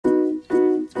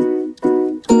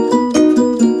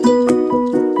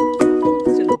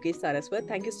Lokesh Saraswat.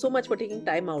 Thank you so much for taking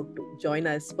time out to join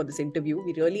us for this interview.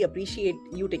 We really appreciate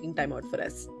you taking time out for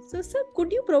us. So, sir,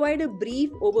 could you provide a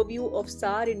brief overview of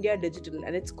SAR India Digital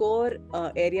and its core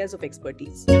areas of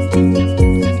expertise?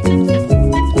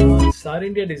 SAR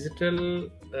India Digital,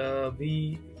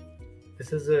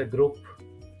 this is a group.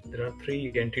 There are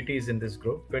 3 entities in this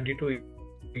group, 22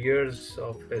 years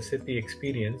of SAP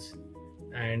experience,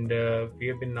 and we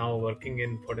have been now working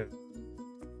in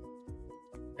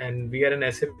and we are an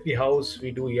SAP house.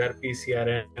 We do ERP,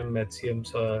 CRM,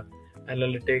 HCM,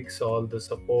 analytics, all the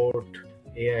support,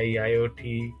 AI,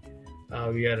 IoT.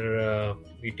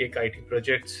 We take IT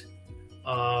projects.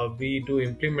 We do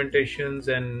implementations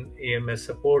and AMS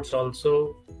supports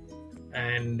also,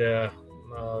 and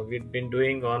we've been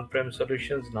doing on-prem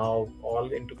solutions, now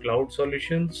all into cloud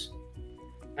solutions,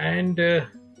 and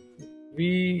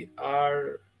we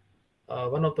are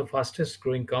one of the fastest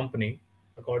growing company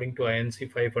according to INC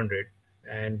 500,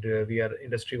 and we are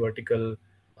industry vertical,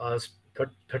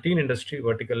 13 industry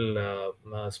vertical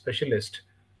specialist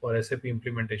for SAP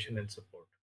implementation and support.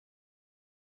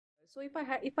 So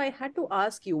if I had to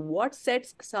ask you, what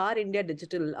sets SAR India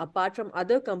Digital apart from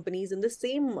other companies in the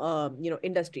same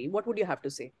industry, what would you have to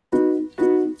say?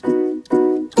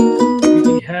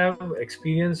 We have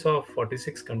experience of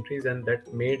 46 countries, and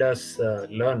that made us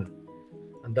learn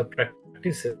the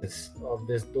practices of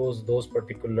those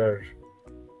particular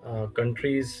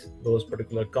countries, those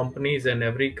particular companies, and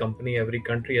every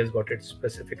country has got its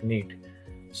specific need.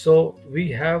 So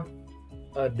we have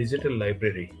a digital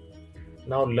library.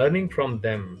 Now, learning from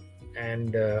them,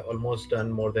 and almost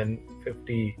done more than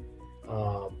 50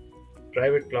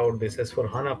 private cloud-based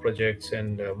S/4HANA projects,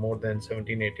 and more than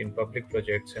 17-18 public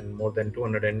projects, and more than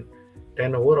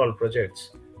 210 overall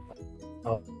projects.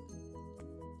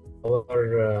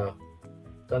 Our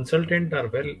consultants are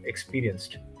well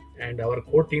experienced, and our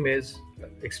core team is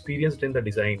experienced in the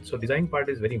design. So design part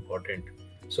is very important.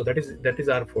 So that is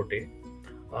our forte.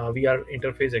 We are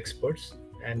interface experts,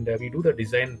 and we do the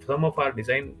design. Some of our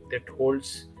design that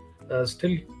holds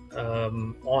still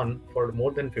on for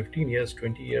more than 15 years,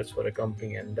 20 years for a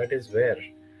company, and that is where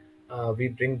we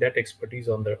bring that expertise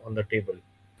on the table.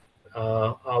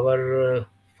 Our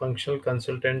functional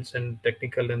consultants and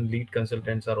technical and lead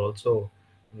consultants are also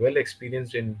well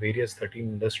experienced in various 13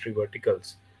 industry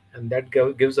verticals, and that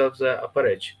gives us the upper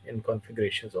edge in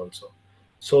configurations also.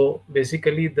 So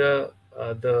basically, the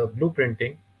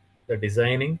blueprinting, the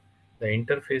designing, the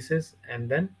interfaces, and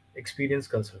then experienced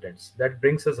consultants, that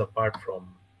brings us apart from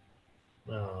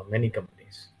many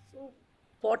companies. So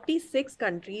 46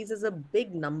 countries is a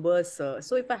big number, sir.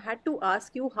 So if I had to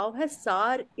ask you, how has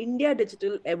SAR India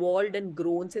Digital evolved and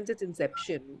grown since its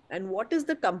inception? And what is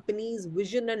the company's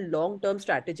vision and long-term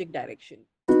strategic direction?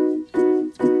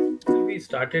 We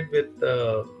started with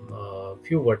a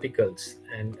few verticals,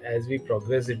 and as we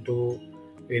progress into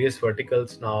various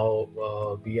verticals now,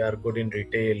 we are good in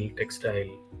retail,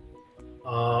 textile.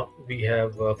 We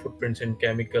have footprints in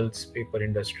chemicals, paper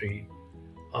industry,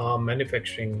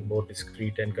 manufacturing, both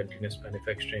discrete and continuous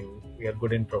manufacturing. We are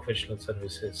good in professional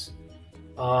services.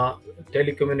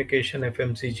 Telecommunication,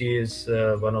 FMCG is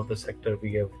one of the sector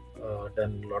we have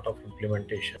done a lot of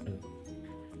implementation.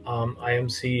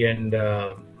 IMC, and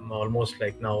almost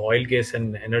like now oil, gas,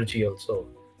 and energy also.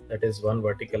 That is one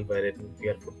vertical wherein we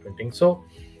are footprinting. So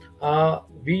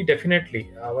we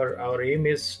definitely, our aim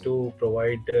is to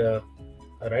provide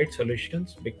right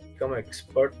solutions, become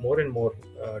expert more and more,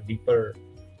 deeper,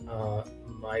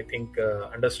 I think,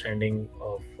 understanding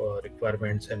of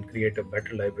requirements, and create a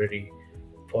better library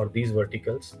for these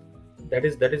verticals. That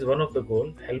is one of the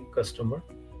goal, help customer,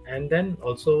 and then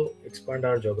also expand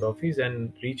our geographies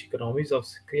and reach economies of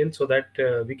scale, so that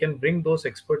we can bring those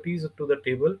expertise to the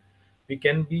table. We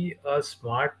can be a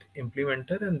smart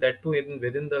implementer, and that too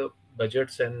within the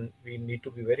budgets, and we need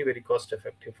to be very, very cost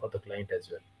effective for the client as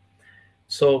well.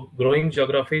 So growing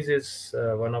geographies is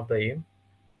one of the aim,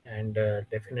 and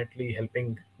definitely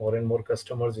helping more and more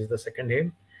customers is the second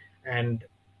aim. And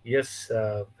yes,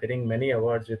 winning many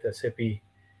awards with SAP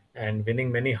and winning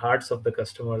many hearts of the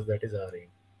customers, that is our aim.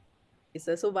 Yes,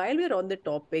 sir. So while we're on the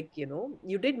topic,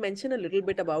 you did mention a little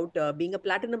bit about being a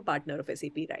platinum partner of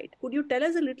SAP, right? Could you tell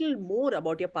us a little more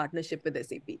about your partnership with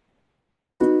SAP?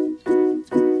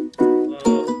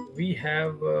 We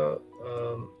have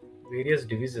various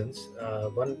divisions.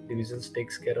 One division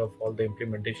takes care of all the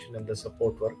implementation and the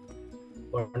support work.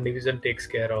 One division takes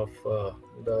care of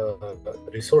the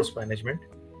resource management.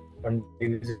 One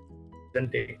division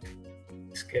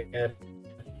takes care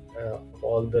of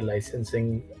all the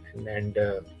licensing and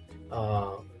the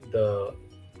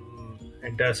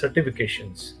entire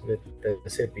certifications with the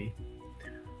SAP.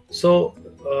 So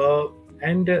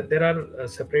And there are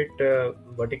separate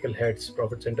vertical heads,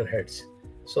 profit center heads.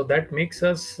 So that makes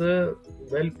us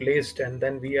well placed, and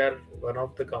then we are one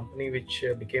of the company which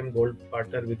became gold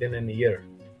partner within a year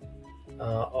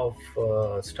of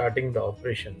starting the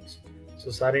operations. So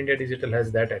SAR India Digital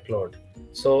has that accolade.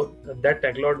 So that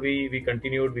accolade we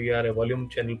continued. We are a volume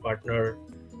channel partner.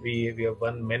 We have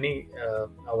won many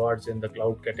awards in the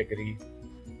cloud category.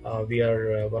 We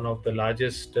are one of the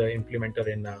largest implementer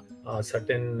in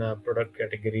certain product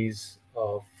categories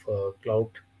of cloud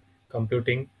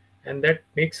computing, and that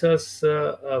makes us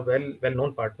a well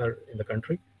known partner in the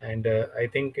country. And I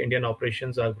think Indian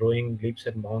operations are growing leaps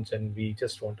and bounds, and we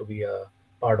just want to be a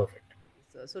part of it.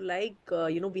 So like,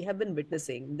 we have been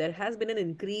witnessing, there has been an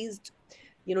increased,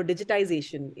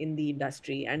 digitization in the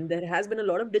industry, and there has been a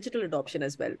lot of digital adoption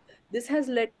as well. This has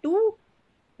led to,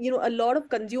 a lot of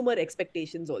consumer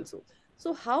expectations also.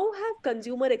 So how have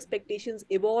consumer expectations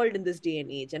evolved in this day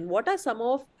and age? And what are some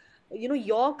of,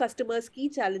 your customers' key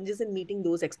challenges in meeting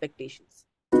those expectations?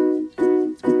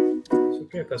 So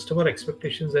okay, customer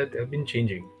expectations that have been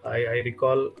changing. I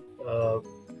recall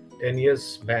 10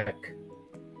 years back,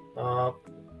 uh,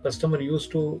 customer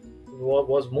used to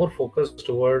was more focused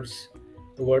towards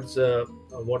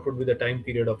what would be the time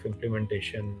period of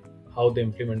implementation, how the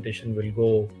implementation will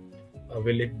go,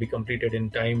 will it be completed in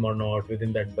time or not,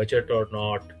 within that budget or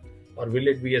not, or will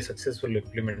it be a successful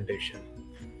implementation.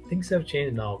 Things have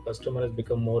changed now. Customer has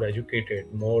become more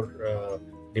educated, more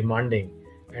demanding,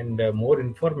 and more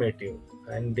informative,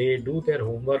 and they do their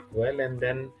homework well, and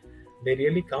then they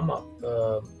really come up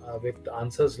with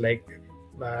answers like,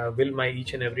 will my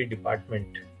each and every department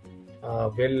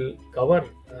will cover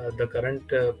the current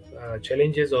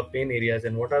challenges or pain areas,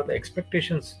 and what are the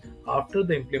expectations after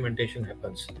the implementation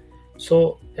happens.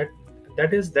 So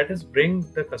that is bring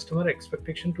the customer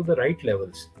expectation to the right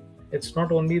levels. It's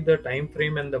not only the time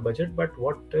frame and the budget, but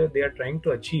what they are trying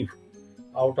to achieve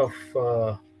out of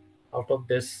uh, out of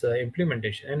this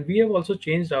implementation. And we have also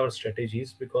changed our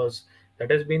strategies, because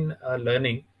that has been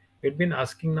learning. We've been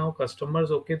asking now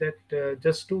customers, okay, that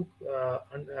just to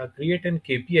create an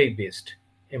KPI based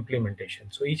implementation.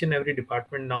 So each and every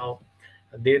department now,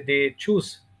 they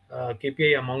choose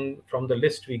KPI among from the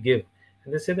list we give,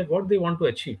 and they say that what they want to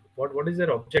achieve, what is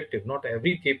their objective. Not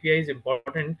every KPI is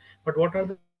important, but what are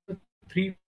the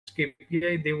three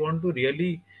KPI they want to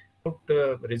really out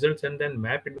results, and then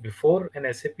map it before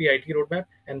an SAP IT roadmap,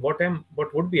 and what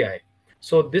would be I.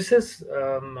 So this is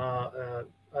a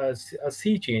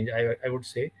sea change, I would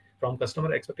say, from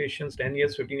customer expectations 10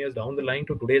 years, 15 years down the line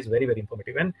to today is very, very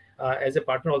informative. And as a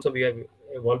partner also, we are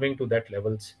evolving to that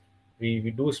levels.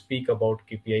 We do speak about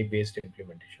KPI based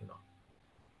implementation now.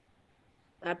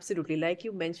 Absolutely. Like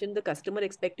you mentioned, the customer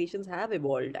expectations have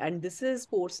evolved, and this is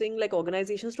forcing like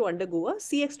organizations to undergo a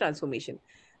CX transformation.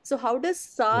 So, how does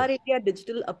SAR Yes. India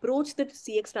Digital approach the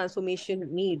CX transformation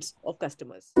needs of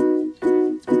customers?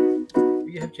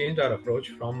 We have changed our approach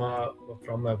from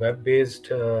a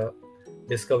web-based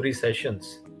discovery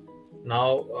sessions.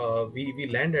 Now we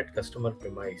land at customer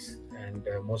premise, and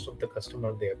most of the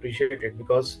customer they appreciate it,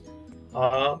 because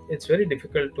it's very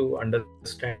difficult to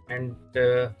understand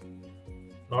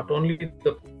not only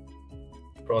the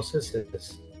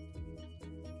processes,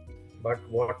 but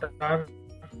what are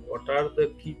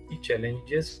the key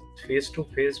challenges, face to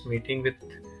face meeting with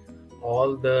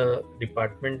all the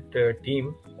department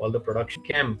team, all the production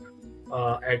camp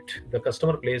at the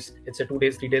customer place. It's a 2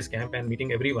 days 3 days camp, and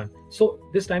meeting everyone. So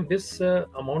this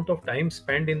amount of time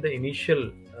spent in the initial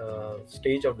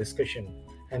stage of discussion,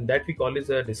 and that we call is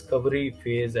a discovery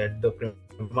phase at the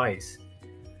premise,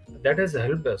 that has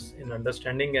helped us in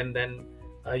understanding. And then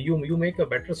you make a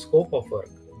better scope of work.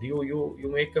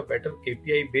 You make a better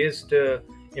KPI based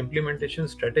implementation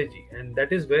strategy, and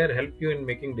that is where help you in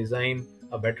making design,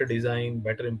 better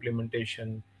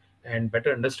implementation, and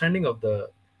better understanding of the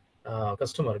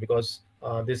customer. Because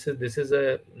this is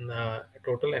a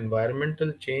total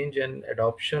environmental change and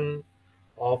adoption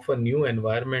of a new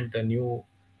environment. A new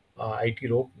IT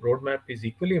roadmap is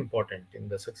equally important in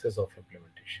the success of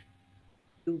implementation.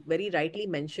 You very rightly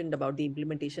mentioned about the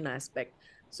implementation aspect.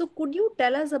 So, could you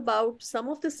tell us about some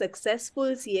of the successful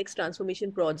CX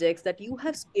transformation projects that you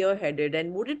have spearheaded,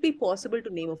 and would it be possible to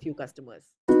name a few customers?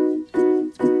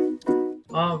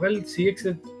 Well, CX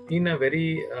has been a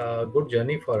very good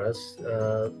journey for us,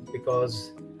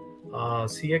 because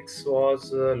CX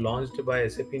was launched by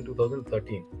SAP in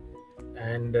 2013,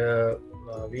 and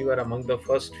we were among the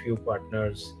first few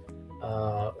partners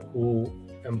who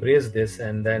embraced this.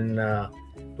 And then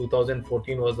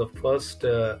 2014 was the first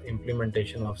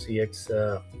implementation of CX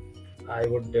I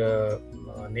would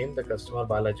name the customer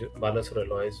Balasur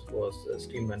Alloys was a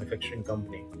steel manufacturing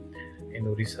company in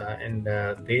Orissa, and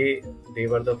they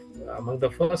were the among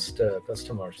the first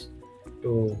customers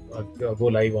to go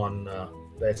live on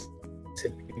the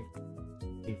SAP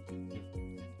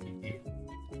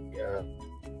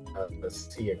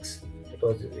CX. It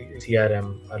was CRM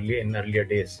earlier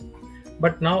days.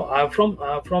 But now, from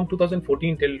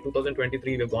 2014 till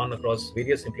 2023, we've gone across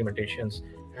various implementations,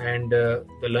 and the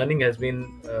learning has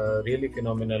been really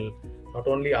phenomenal. Not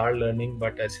only our learning,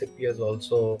 but SAP has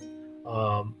also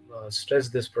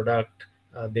stressed this product.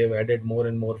 They've added more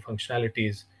and more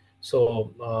functionalities.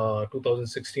 So,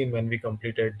 2016, when we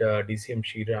completed DCM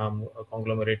Shriram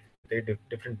conglomerate with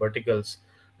different verticals,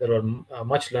 there were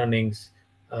much learnings.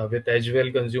 With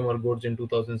Edgewell Consumer Goods in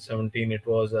 2017, it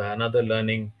was another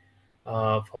learning.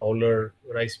 Fowler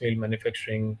rice mill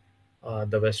manufacturing,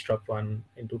 the West Truck one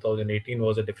in 2018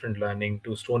 was a different learning.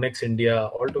 To Stonex India,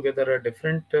 altogether a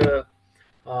different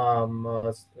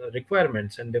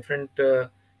requirements and different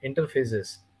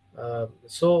interfaces.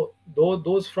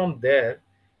 Those from there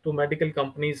to medical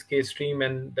companies, K-Stream,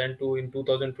 and then to in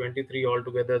 2023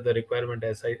 altogether the requirement,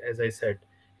 as I said,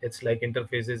 it's like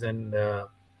interfaces and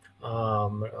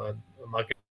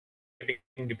marketing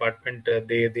department.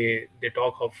 They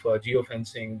talk of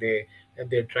geofencing. They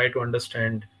try to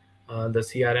understand the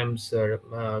CRMs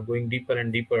going deeper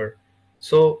and deeper.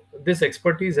 So this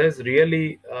expertise has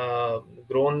really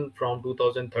grown from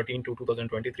 2013 to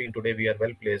 2023, and today we are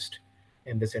well placed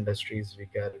in this industries.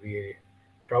 We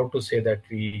proud to say that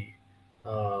we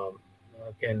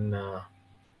can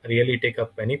really take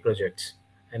up any project,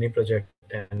 and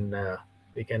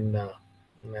we can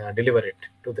deliver it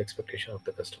to the expectation of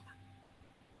the customer.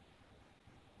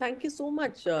 Thank you so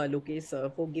much, Lokesh, sir,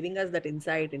 for giving us that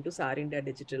insight into SAR India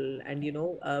Digital. And,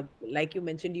 like you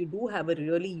mentioned, you do have a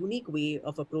really unique way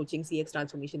of approaching CX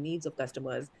transformation needs of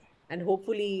customers. And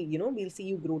hopefully, we'll see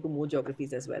you grow to more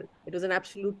geographies as well. It was an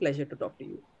absolute pleasure to talk to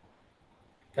you.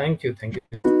 Thank you.